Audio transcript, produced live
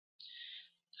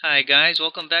Hi guys,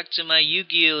 welcome back to my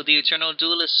Yu-Gi-Oh! The Eternal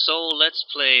Duelist Soul Let's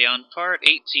Play on part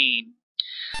 18.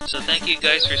 So thank you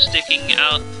guys for sticking it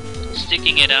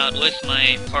out with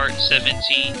my part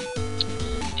 17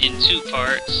 in 2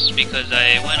 parts because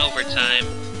I went over time.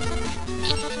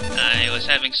 I was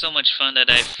having so much fun that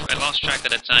I lost track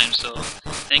of the time, so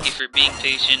thank you for being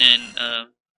patient and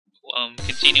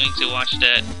continuing to watch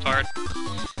that part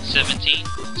 17.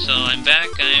 So I'm back.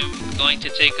 I'm going to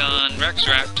take on Rex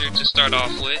Raptor to start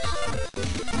off with.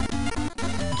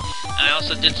 I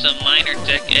also did some minor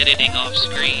deck editing off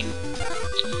screen.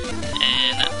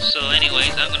 And so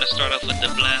anyways, I'm going to start off with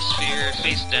the Blast Sphere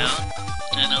face down.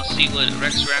 And I'll see what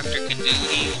Rex Raptor can do.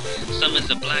 He summons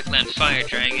the Blackland Fire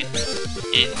Dragon.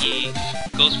 He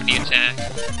goes for the attack.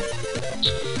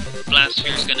 Blast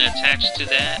Sphere is going to attach to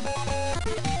that.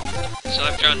 So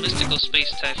I've drawn Mystical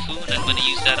Space Typhoon. I'm going to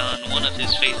use that on one of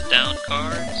his face down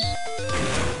cards.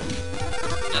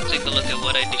 Now take a look at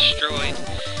what I destroyed.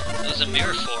 It was a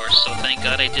Mirror Force, so thank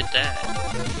God I did that.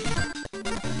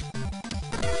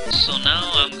 So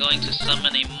now I'm going to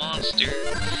summon a monster,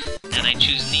 and I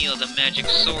choose Neo the Magic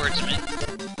Swordsman.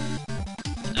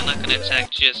 I'm not going to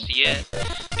attack just yet,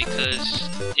 because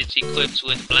it's equipped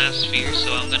with Blast Sphere,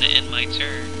 so I'm going to end my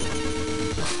turn.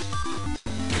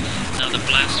 Now the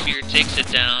Blast Sphere takes it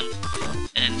down,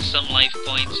 and some life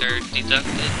points are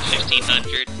deducted,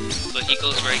 1500, but he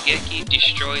goes Raigeki,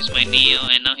 destroys my Neo,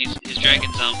 and now his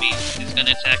Dragon Zombie is going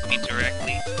to attack me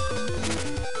directly.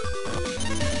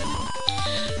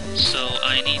 So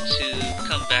I need to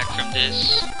come back from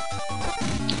this.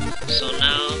 So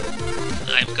now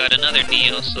I've got another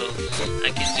Neo, so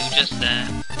I can do just that.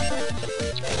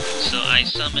 So I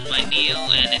summon my Neo,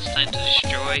 and it's time to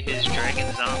destroy his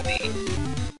Dragon Zombie.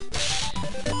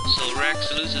 So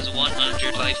Rex loses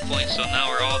 100 life points, so now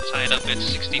we're all tied up at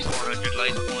 6,400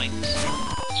 life points.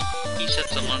 He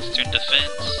sets a monster in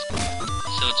defense,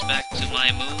 so it's back to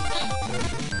my move.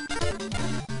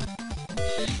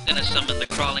 Gonna summon the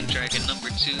Crawling Dragon number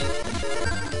 2.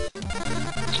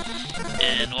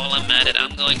 And while I'm at it,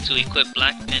 I'm going to equip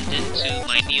Black Pendant to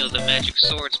my Neo the Magic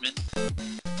Swordsman.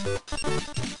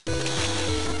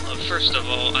 First of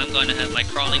all, I'm going to have my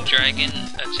Crawling Dragon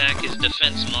attack his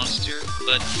defense monster,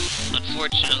 but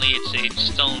unfortunately it's a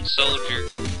Stone Soldier,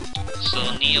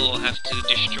 so Neo will have to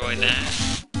destroy that.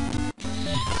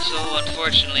 So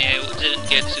unfortunately I didn't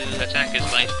get to attack his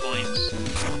life points.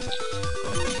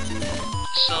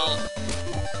 So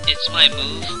it's my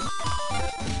move,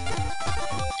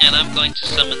 and I'm going to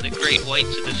summon the Great White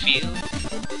to the field.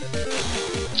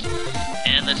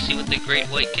 And let's see what the Great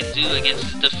White can do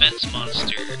against the defense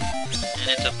monster. And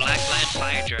it's a Blackland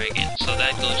Fire Dragon, so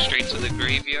that goes straight to the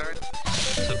graveyard.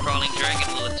 So Crawling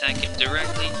Dragon will attack him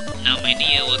directly. Now my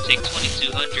Neo will take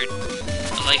 2200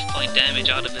 life point damage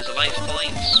out of his life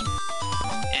points.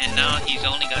 And now he's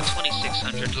only got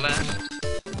 2600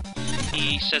 left.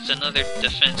 He sets another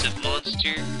defensive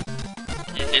monster.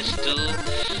 And this duel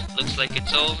looks like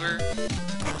it's over.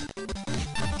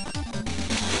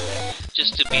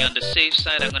 Just to be on the safe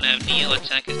side, I'm going to have Neo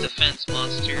attack his defense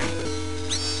monster.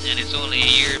 And it's only a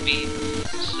ERB,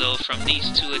 so from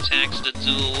these 2 attacks the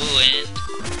duel will end.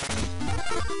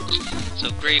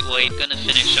 So Great White gonna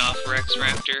finish off Rex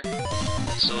Raptor,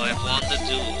 so I've won the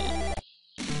duel.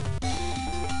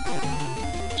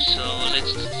 So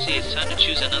let's see, it's time to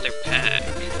choose another pack.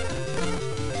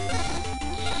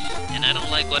 And I don't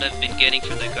like what I've been getting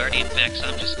from the Guardian pack, so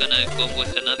I'm just gonna go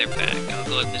with another pack. I'll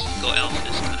go with Mystical Elf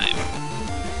this time.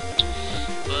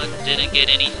 But didn't get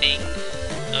anything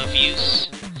of use.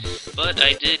 But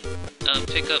I did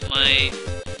pick up my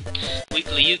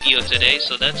Weekly Yugioh today,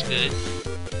 so that's good.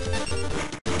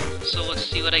 So let's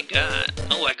see what I got.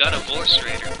 Oh, I got a Vorse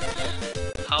Raider.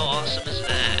 How awesome is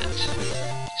that?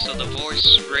 So the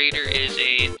Vorse Raider is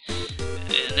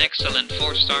an excellent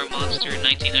 4-star monster,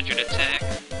 1900 attack.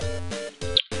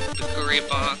 Bakuri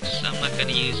Box, I'm not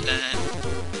gonna use that.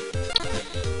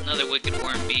 Another Wicked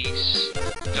Worm Beast.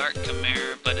 Dark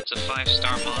Chimera, but it's a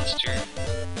 5-star monster.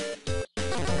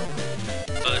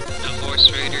 But a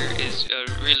Vorse Raider is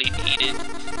really needed,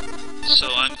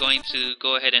 so I'm going to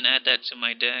go ahead and add that to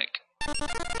my deck.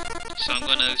 So I'm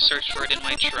going to search for it in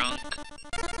my trunk.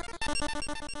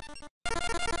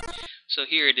 So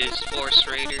here it is, Vorse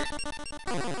Raider.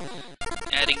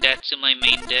 Adding that to my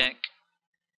main deck.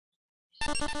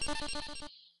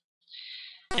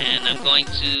 And I'm going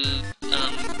to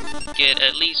get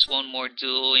at least one more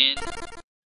duel in.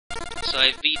 So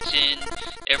I've beaten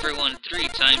everyone 3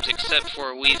 times except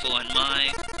for Weevil and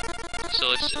Mai.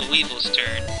 So it's Weevil's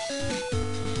turn.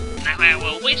 Now I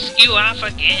will whisk you off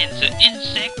again to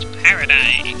Insect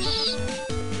Paradise.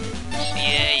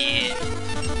 Yeah.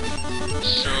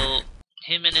 So,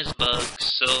 him and his bug.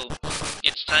 So,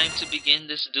 it's time to begin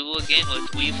this duel again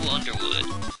with Weevil Underwood.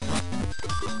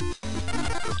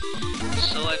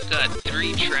 So I've got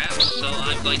 3 traps, so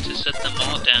I'm going to set them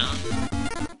all down.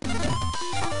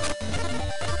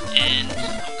 And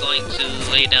I'm going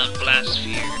to lay down Blast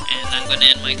Sphere, and I'm going to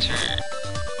end my turn.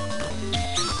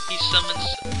 He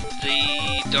summons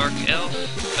the Dark Elf,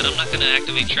 but I'm not going to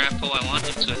activate Trap Hole. I want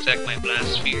him to attack my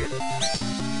Blast Sphere,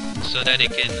 so that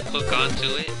it can hook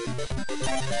onto it.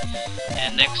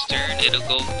 And next turn, it'll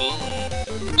go boom.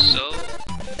 So,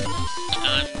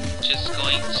 I'm just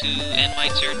going to end my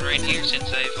turn right here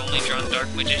since I've only drawn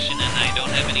Dark Magician and I don't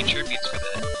have any tributes for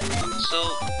that.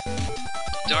 So,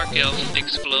 Dark Elf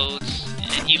explodes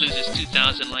and he loses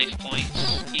 2,000 life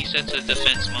points. He sets a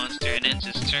defense monster and ends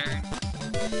his turn.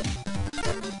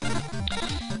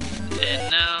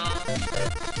 And now,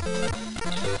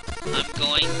 I'm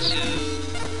going to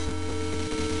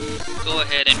go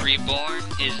ahead and reborn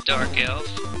his Dark Elf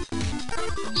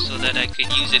so that I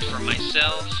could use it for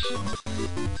myself.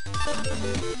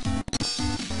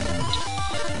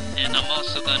 And I'm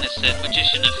also going to set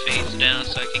Magician of Faith down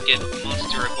so I can get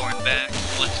Monster Reborn back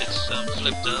once it's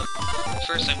flipped up.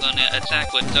 First I'm going to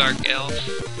attack with Dark Elf,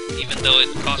 even though it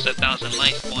costs 1,000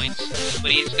 life points,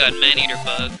 but he's got Man-Eater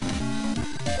Bug.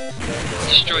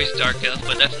 Destroys Dark Elf,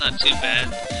 but that's not too bad,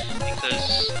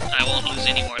 because I won't lose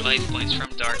any more life points from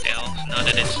Dark Elf, now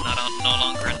that it's no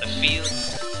longer in the field.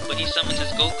 But he summons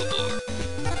his Gokabor.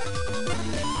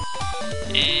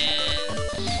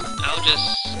 And I'll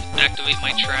just activate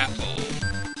my Trap Hole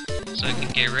so I can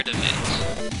get rid of it.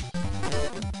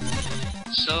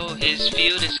 So his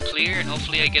field is clear and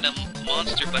hopefully I get a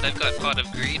monster, but I've got Pot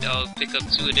of Greed. I'll pick up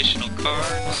 2 additional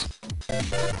cards.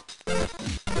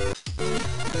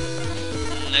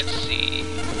 Let's see.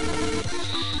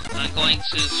 I'm going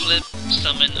to flip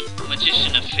summon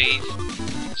Magician of Faith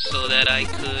so that I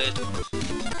could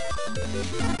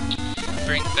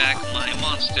bring back my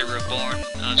Monster Reborn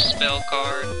spell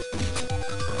card.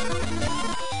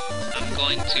 I'm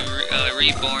going to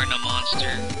reborn a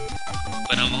monster,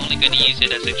 but I'm only going to use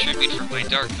it as a tribute for my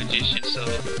Dark Magician, so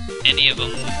any of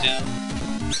them will do.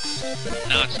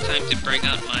 Now it's time to bring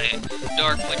out my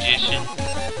Dark Magician.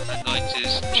 I'm going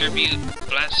to tribute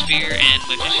Blast Sphere and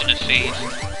Magician of Faith.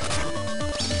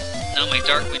 Now my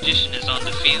Dark Magician is on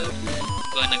the field.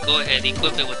 I'm going to go ahead and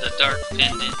equip it with a Dark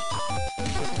Pendant.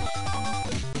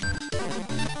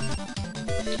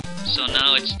 So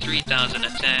now it's 3,000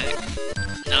 attack.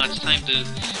 Now it's time to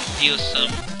deal some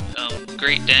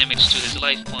great damage to his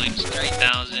life points,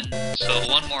 3,000. So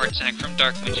one more attack from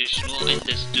Dark Magician will end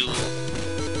this duel.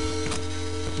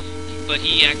 But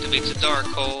he activates a Dark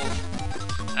Hole.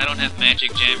 I don't have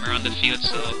Magic Jammer on the field,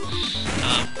 so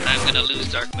I'm gonna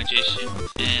lose Dark Magician.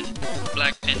 And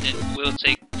Black Pendant will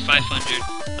take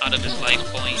 500 out of his life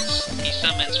points. He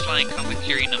summons Flying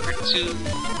Kamakiri number 2,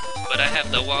 but I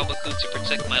have the Wabaku to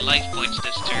protect my life points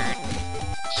this turn,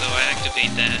 so I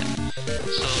activate that.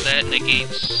 So that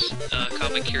negates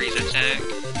Kamakiri's attack.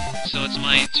 So it's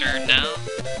my turn now.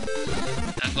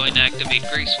 I'm going to activate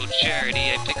Graceful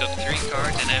Charity. I pick up 3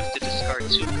 cards and I have to discard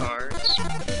 2 cards.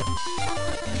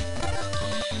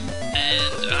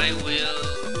 And I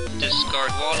will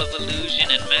discard Wall of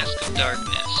Illusion and Mask of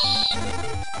Darkness.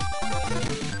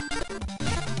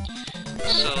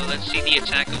 So let's see the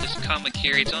attack of this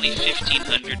Kamakiri. It's only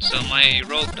 1,500, so my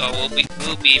Rogue Doll will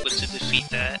be able to defeat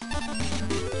that.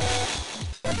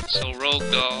 So Rogue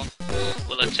Doll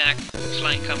will attack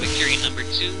Flying Kamakiri number 2.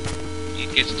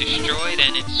 It gets destroyed,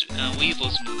 and it's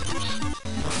Weevil's move.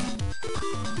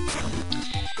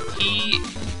 He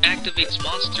activates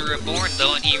Monster Reborn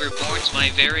though, and he reborns my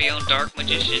very own Dark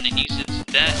Magician and uses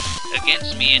that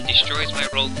against me and destroys my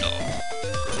Rogue Doll.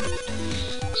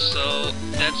 So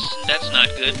that's not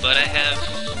good, but I have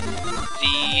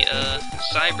the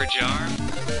Cyber Jar.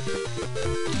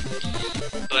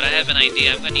 But I have an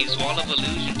idea. I'm going to use Wall of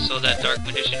Illusion so that Dark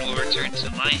Magician will return to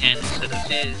my hand instead of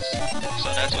his. So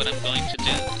that's what I'm going to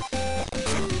do.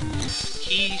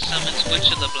 He summons Witch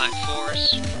of the Black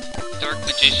Forest. Dark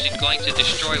Magician going to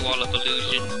destroy Wall of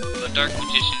Illusion, but Dark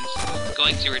Magician's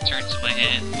going to return to my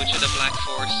hand. Witch of the Black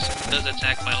Forest does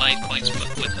attack my life points,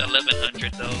 but with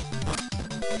 1,100 though.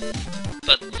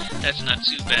 But that's not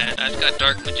too bad. I've got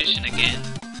Dark Magician again.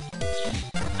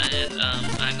 And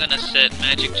I'm gonna set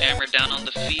Magic Jammer down on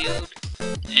the field,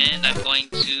 and I'm going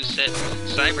to set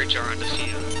Cyber Jar on the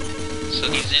field.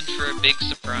 So he's in for a big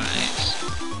surprise.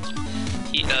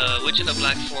 Witch of the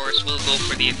Black Forest will go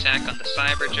for the attack on the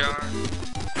Cyber Jar.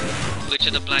 Witch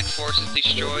of the Black Forest is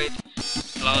destroyed.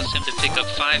 Allows him to pick up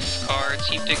 5 cards.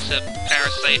 He picks up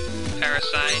Parasite,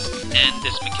 and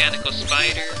this Mechanical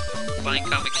Spider. Flying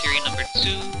Kamakiri number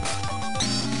 2.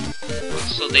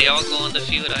 So they all go on the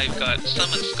field. I've got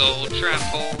Summon Skull, Trap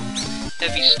Hole,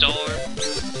 Heavy Storm,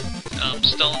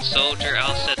 Stone Soldier.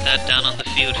 I'll set that down on the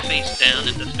field face down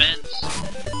in defense.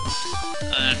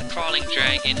 And Crawling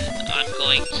Dragon, I'm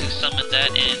going to summon that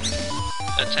in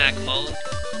attack mode.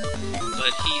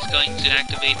 But he's going to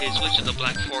activate his Witch of the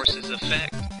Black Forces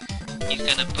effect. He's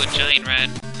going to put Giant Rat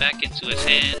back into his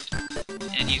hand.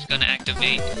 And he's going to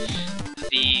activate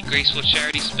the Graceful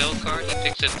Charity spell card. He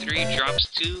picks up 3, drops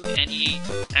 2, and he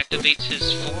activates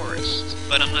his forest.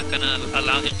 But I'm not going to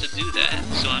allow him to do that,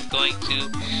 so I'm going to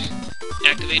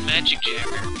activate Magic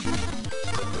Jammer.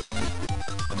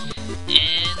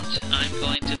 And I'm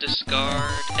going to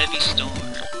discard Heavy Storm.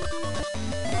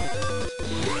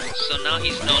 So now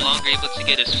he's no longer able to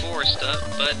get his forest up,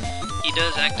 but he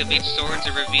does activate Swords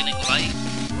of Revealing Light.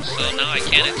 So now I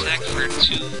can attack for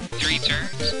 2-3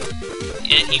 turns.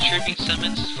 And he tribute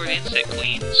summons for the Insect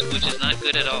Queens, which is not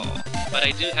good at all. But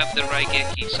I do have the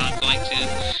Raigeki, so I'm going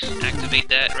to activate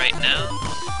that right now.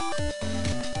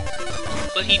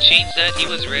 But he changed that, he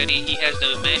was ready, he has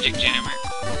the Magic Jammer.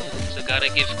 So gotta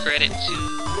give credit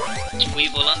to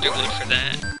Weevil Underwood for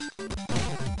that.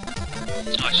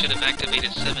 Oh, I should have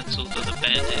activated 7 Tools of the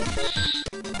Bandit.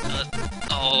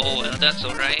 Oh, well, that's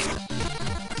alright.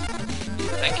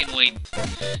 I can wait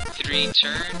 3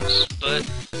 turns, but...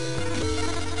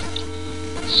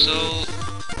 So,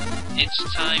 it's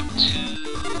time to...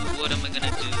 What am I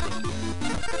gonna do?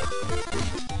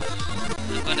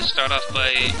 I'm gonna start off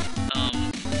by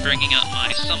bringing out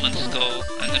my Summon Skull.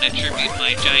 I'm gonna tribute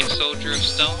my Giant Soldier of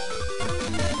Stone.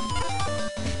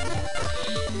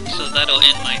 So that'll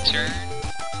end my turn.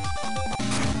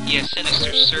 He has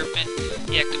Sinister Serpent.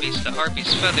 He activates the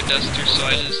Harpy's Feather Duster, so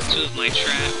I lose 2 of my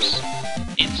traps.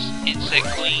 Insect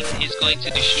Queen is going to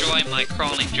destroy my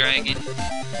Crawling Dragon.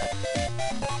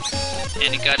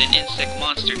 And it got an Insect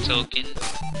Monster token.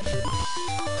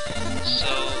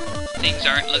 So things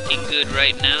aren't looking good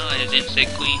right now as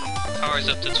Insect Queen powers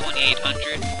up to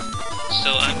 2800.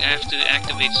 So I have to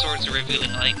activate Swords of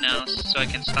Revealing Light now so I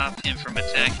can stop him from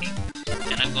attacking.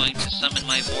 And I'm going to summon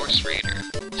my Vorse Raider.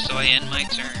 So I end my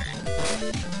turn.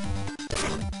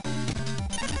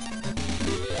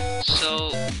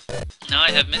 So now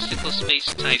I have Mystical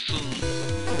Space Typhoon.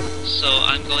 So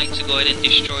I'm going to go ahead and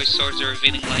destroy Swords of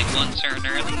Revealing Light 1 turn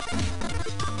early.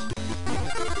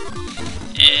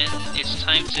 And it's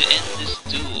time to end this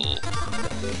duel.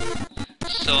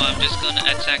 So I'm just going to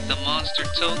attack the monster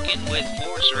token with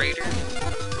Vorse Raider.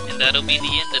 And that'll be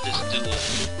the end of this duel.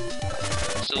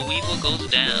 So Weevil goes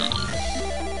down.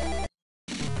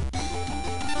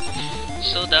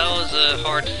 So that was a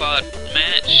hard fought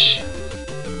match.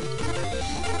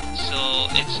 So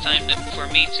it's time for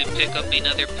me to pick up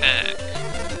another pack.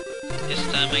 This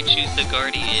time I choose the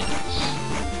Guardians.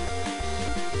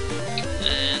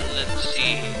 And let's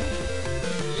see.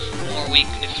 More weak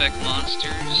effect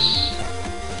monsters.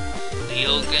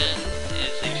 Lyogan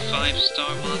is a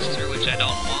 5-star monster which I don't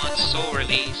want. Soul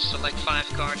Release. Select 5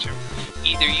 cards from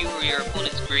either you or your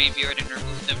opponent's graveyard and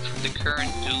remove them from the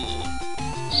current duel.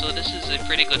 So this is a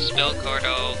pretty good spell card.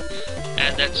 I'll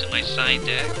add that to my side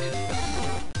deck.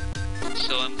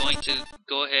 So I'm going to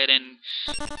go ahead and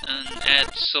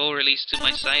add Soul Release to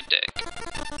my side deck.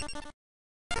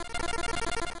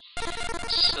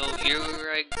 So here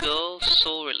I go,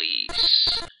 Soul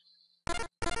Release.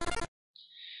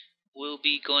 Will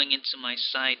be going into my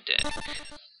side deck.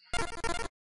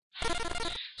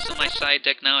 So my side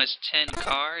deck now has 10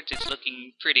 cards. It's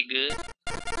looking pretty good.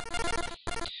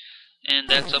 And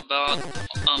that's about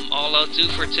all I'll do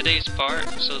for today's part.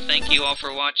 So thank you all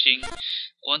for watching.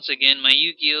 Once again, my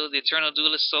Yu-Gi-Oh! The Eternal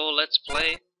Duelist Soul Let's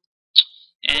Play.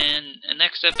 And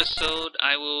next episode,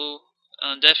 I will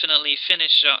definitely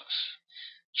finish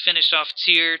off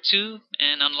Tier 2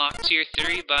 and unlock Tier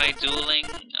 3 by dueling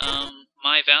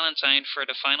my Valentine for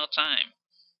the final time.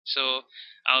 So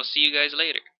I'll see you guys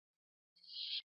later.